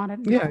 Yeah, not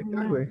anyone else.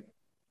 exactly.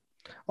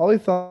 I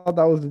always thought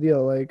that was the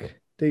deal.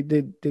 Like they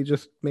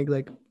just make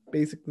like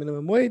basic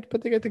minimum wage,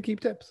 but they get to keep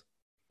tips.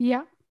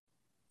 Yeah,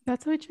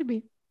 that's how it should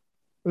be.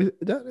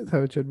 That is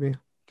how it should be.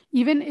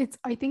 Even it's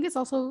I think it's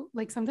also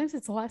like sometimes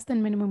it's less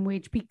than minimum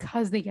wage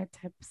because they get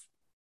tips.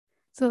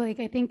 So like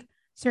I think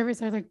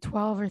servers are like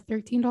 12 or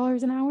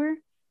 $13 an hour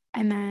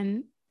and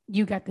then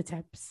you get the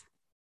tips.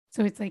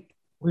 So it's like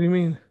What do you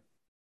mean?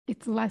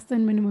 it's less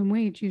than minimum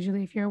wage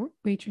usually if you're a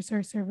waitress or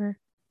a server.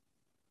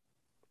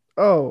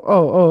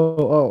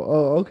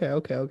 Okay,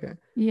 okay, okay.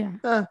 Yeah.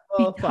 Well,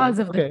 Because fine.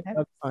 of the Okay, tips.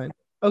 that's fine.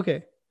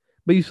 Okay,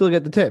 but you still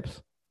get the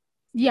tips.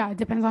 Yeah, it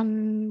depends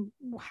on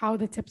how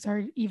the tips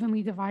are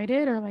evenly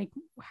divided or like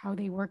how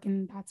they work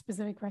in that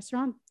specific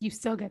restaurant. You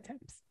still get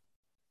tips.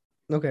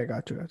 Okay,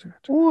 got you.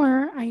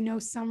 Or I know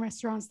some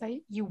restaurants that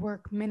you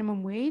work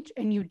minimum wage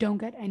and you don't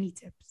get any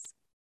tips.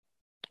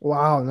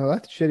 Wow, no,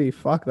 that's shitty.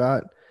 Fuck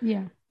that.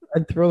 Yeah.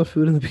 I'd throw the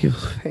food in the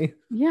people's face.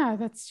 Yeah,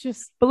 that's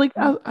just But like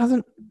as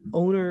an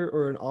owner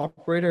or an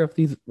operator of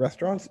these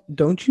restaurants,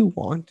 don't you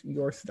want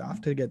your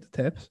staff to get the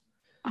tips?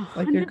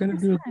 Like they're gonna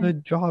do a 100%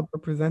 good job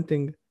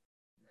representing.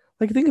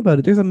 Like think about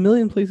it. There's a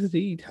million places to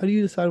eat. How do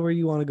you decide where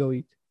you want to go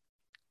eat?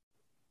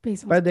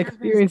 based on By the service.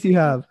 experience you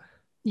have.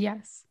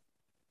 Yes.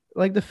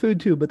 Like the food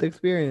too, but the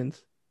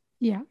experience.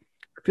 Yeah,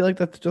 I feel like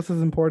that's just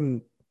as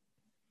important.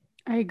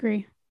 I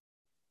agree.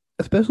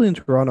 Especially in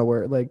Toronto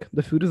where like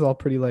the food is all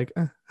pretty like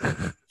at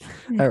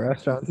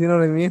restaurants. You know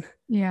what I mean?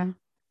 Yeah.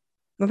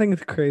 Nothing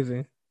is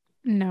crazy.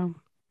 No.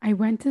 I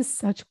went to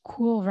such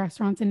cool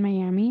restaurants in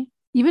Miami.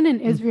 Even in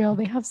Mm. Israel,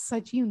 they have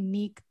such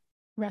unique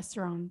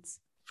restaurants.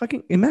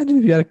 Fucking imagine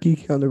if you had a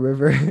Kiki on the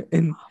river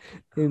in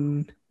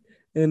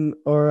in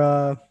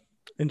or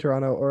in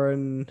Toronto or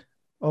in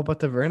Opa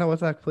Taverna.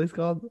 What's that place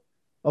called?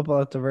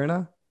 Opa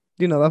Taverna.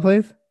 Do you know that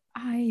place?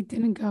 I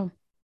didn't go.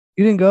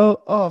 You didn't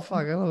go? Oh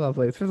fuck, I love that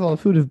place. First of all,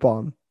 the food is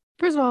bomb.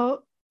 First of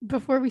all,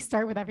 before we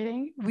start with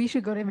everything, we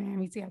should go to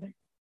Miami together.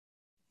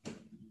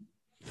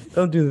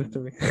 Don't do this to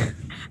me.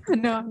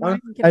 No, I'm not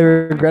even I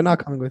kidding. regret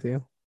not coming with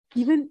you.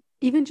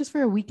 Even just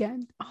for a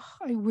weekend. Oh,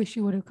 I wish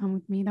you would have come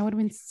with me. That would have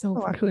been so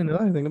Oh, fun. actually, know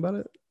anything about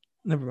it?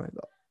 Never mind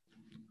though.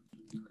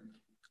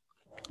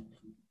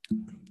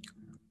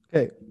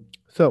 Okay,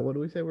 so what do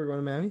we say? We're going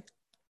to Miami?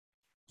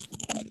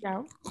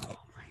 Yeah. Oh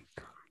my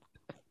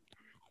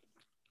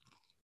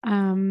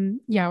god.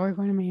 Yeah, we're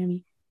going to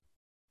Miami.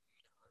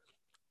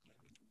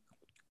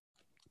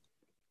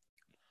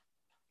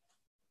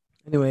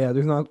 Anyway, yeah,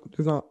 there's not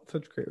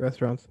such great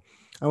restaurants.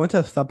 I went to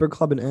a supper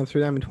club in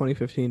Amsterdam in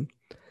 2015,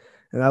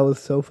 and that was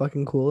so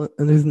fucking cool.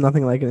 And there's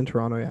nothing like it in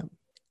Toronto yet.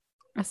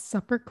 A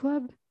supper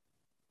club?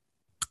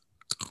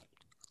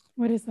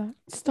 What is that?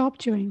 Stop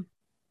chewing.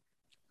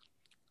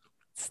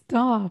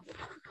 Stop.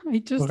 I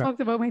just Okay,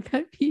 talked about my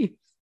pet peeves.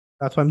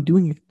 that's why I'm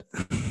doing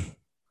it.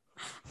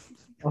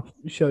 I'll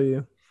show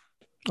you.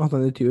 I'll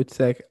send it to you. It's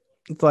sick.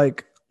 It's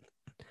like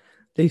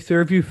they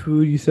serve you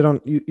food. You sit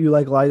on you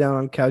like lie down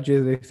on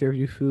couches. They serve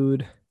you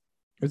food.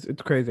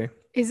 It's crazy.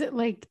 Is it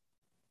like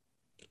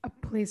a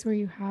place where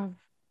you have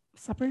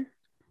supper?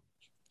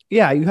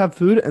 Yeah, you have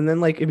food, and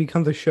then like it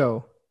becomes a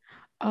show.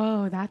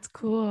 Oh, that's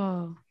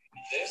cool.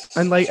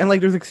 And like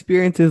there's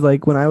experiences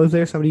like when I was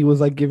there, somebody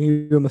was like giving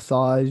you a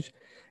massage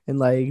and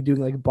like doing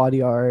like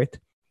body art,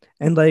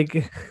 and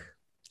like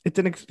it's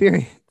an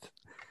experience.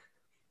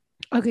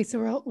 Okay,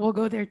 so we'll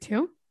go there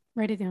too.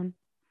 Write it down.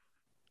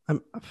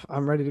 I'm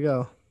I'm ready to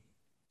go.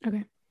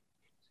 Okay.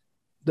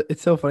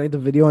 It's so funny. The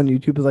video on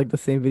YouTube is like the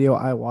same video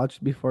I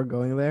watched before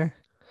going there.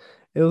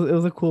 It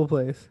was a cool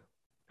place.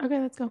 Okay,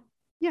 let's go.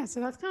 Yeah,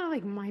 so that's kind of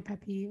like my pet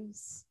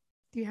peeves.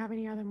 Do you have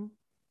any other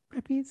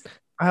pet peeves?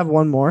 I have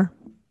one more.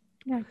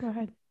 Yeah, go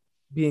ahead.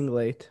 Being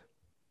late.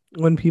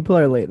 When people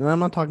are late, and I'm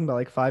not talking about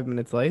like 5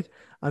 minutes late.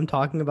 I'm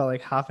talking about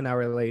like half an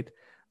hour late.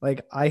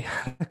 Like I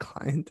had a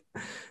client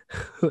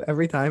who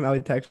every time I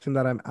would text him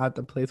that I'm at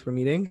the place we're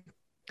meeting,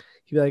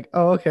 he'd be like,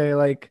 "Oh, okay,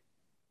 like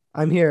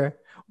I'm here."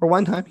 Or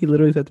one time he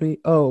literally said to me,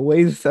 "Oh,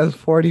 Waze says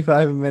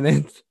 45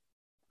 minutes.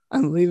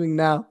 I'm leaving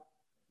now."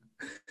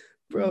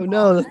 Bro,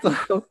 no, that's not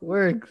how it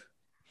works.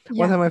 One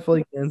Yeah, time I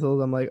fully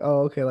canceled. I'm like,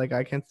 "Oh, okay, like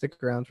I can't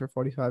stick around for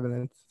 45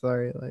 minutes.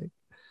 Sorry." Like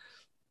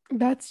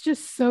that's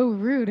just so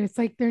rude. It's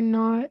like they're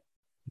not,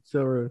 it's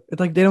so rude. It's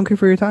like they don't care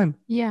for your time.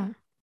 yeah.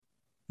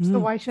 So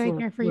why should I So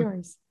care for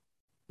yours?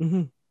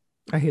 hmm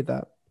I hate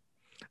that.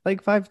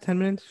 Like 5 to 10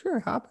 minutes, sure,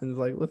 it happens.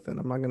 Like, listen,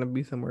 I'm not gonna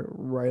be somewhere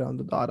right on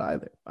the dot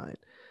either. Fine.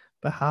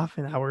 But half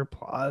an hour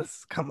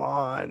plus, come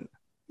on.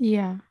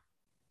 Yeah,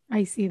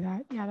 I see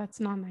that. Yeah, that's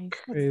not nice.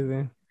 That's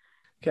Crazy.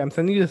 Okay, I'm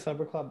sending you the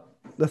supper club,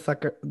 the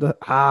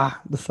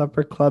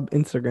supper club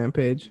Instagram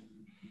page,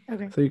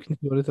 okay. so you can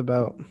see what it's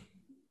about.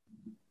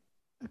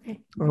 Okay.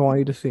 I want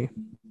you to see.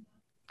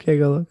 Okay,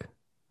 go look.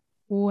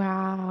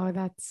 Wow,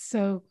 that's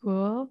so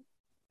cool.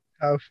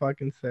 How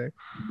fucking sick.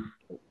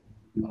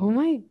 Oh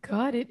my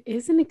God, it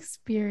is an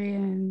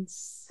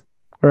experience.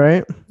 All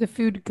right. The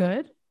food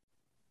good?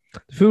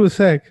 The food was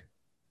sick.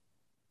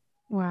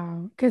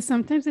 Wow. Because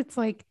sometimes it's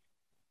like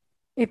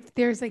if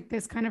there's like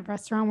this kind of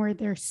restaurant where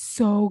they're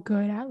so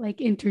good at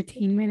like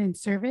entertainment and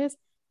service,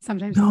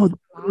 sometimes No, it's the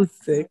food was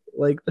lax. sick.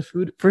 Like the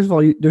food, first of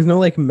all, there's no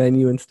like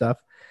menu and stuff.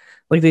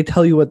 Like they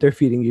tell you what they're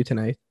feeding you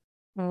tonight,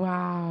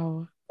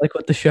 Wow. like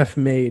what the chef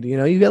made.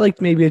 You get like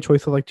maybe a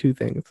choice of like two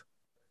things.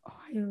 Oh,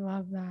 I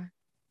love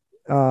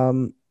that.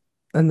 Um,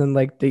 and then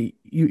like you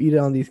eat it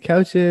on these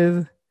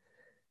couches.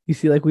 You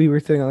see, like we were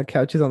sitting on the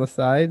couches on the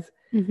sides,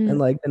 Hmm. and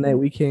like the night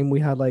we came, we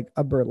had like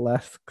a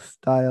burlesque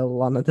style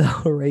Lana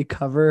Del Rey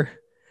cover,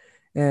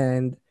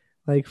 and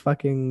like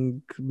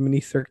fucking mini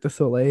Cirque du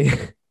Soleil.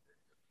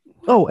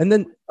 Wow. Oh, and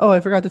then I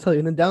forgot to tell you.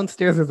 And then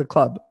downstairs there's a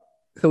club,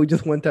 so we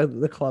just went out to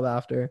the club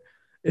after.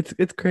 It's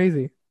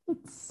crazy.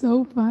 It's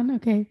so fun.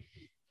 Okay.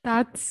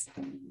 That's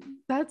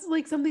that's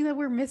like something that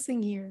we're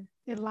missing here.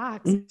 It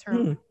lacks in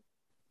Toronto. Mhm.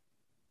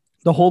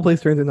 The whole place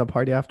turns into a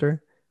party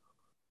after.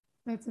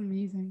 That's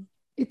amazing.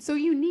 It's so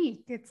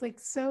unique. It's like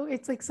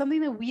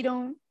something that we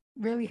don't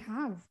really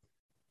have.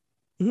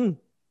 Hmm.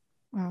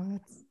 Wow,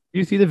 that's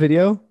You see the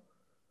video?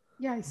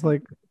 yeah, I It's saw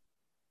like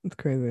it's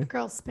the crazy.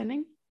 girl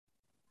spinning.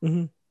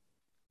 Hmm.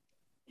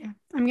 Yeah.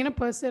 I'm gonna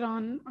post it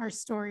on our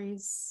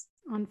stories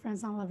on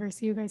Friends Not Lovers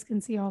so you guys can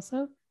see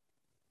also.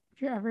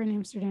 If you're ever in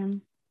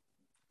Amsterdam,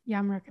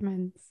 Yam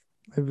recommends.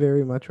 I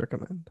very much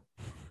recommend.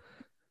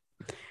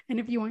 And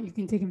if you want, you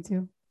can take him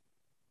too.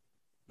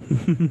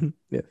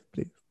 Yes,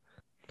 please.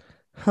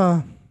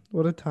 Huh.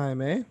 What a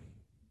time, eh?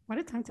 What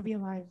a time to be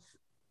alive.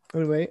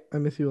 Anyway, I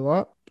miss you a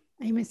lot.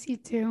 I miss you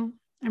too.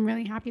 I'm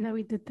really happy that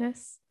we did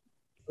this.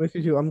 I miss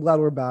you too. I'm glad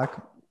we're back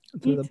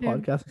to Me the too.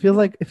 podcast. It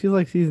feels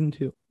like season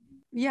two.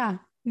 Yeah,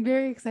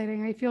 very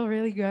exciting. I feel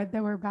really good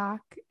that we're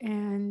back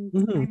and I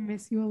Hmm.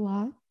 miss you a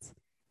lot.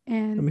 I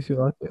And miss you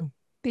a lot too.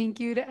 thank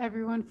you to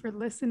everyone for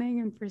listening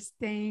and for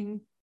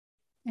staying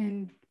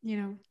and,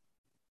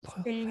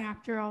 staying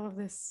after all of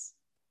this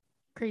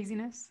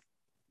craziness.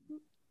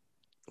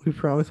 We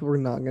promise we're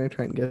not gonna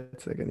try and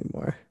get sick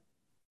anymore.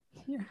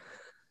 Yeah.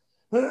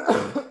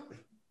 I'm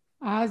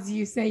As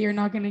you say, you're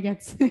not going to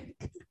get sick.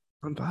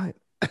 fine.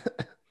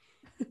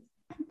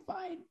 I'm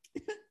fine.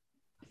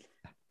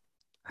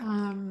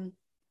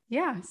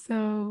 Yeah,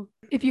 so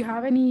if you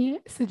have any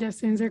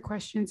suggestions or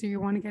questions or you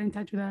want to get in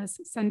touch with us,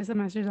 send us a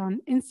message on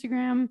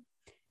Instagram.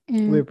 We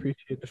And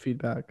appreciate the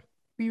feedback.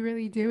 we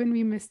really do. And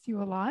we missed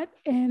you a lot.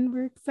 And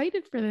we're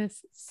excited for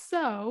this.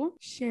 So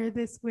share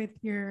this with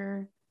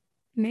your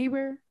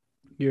neighbor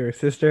Your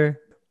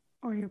sister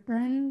or your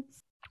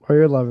friends, or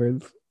your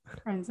lovers.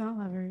 friends, not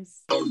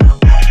lovers.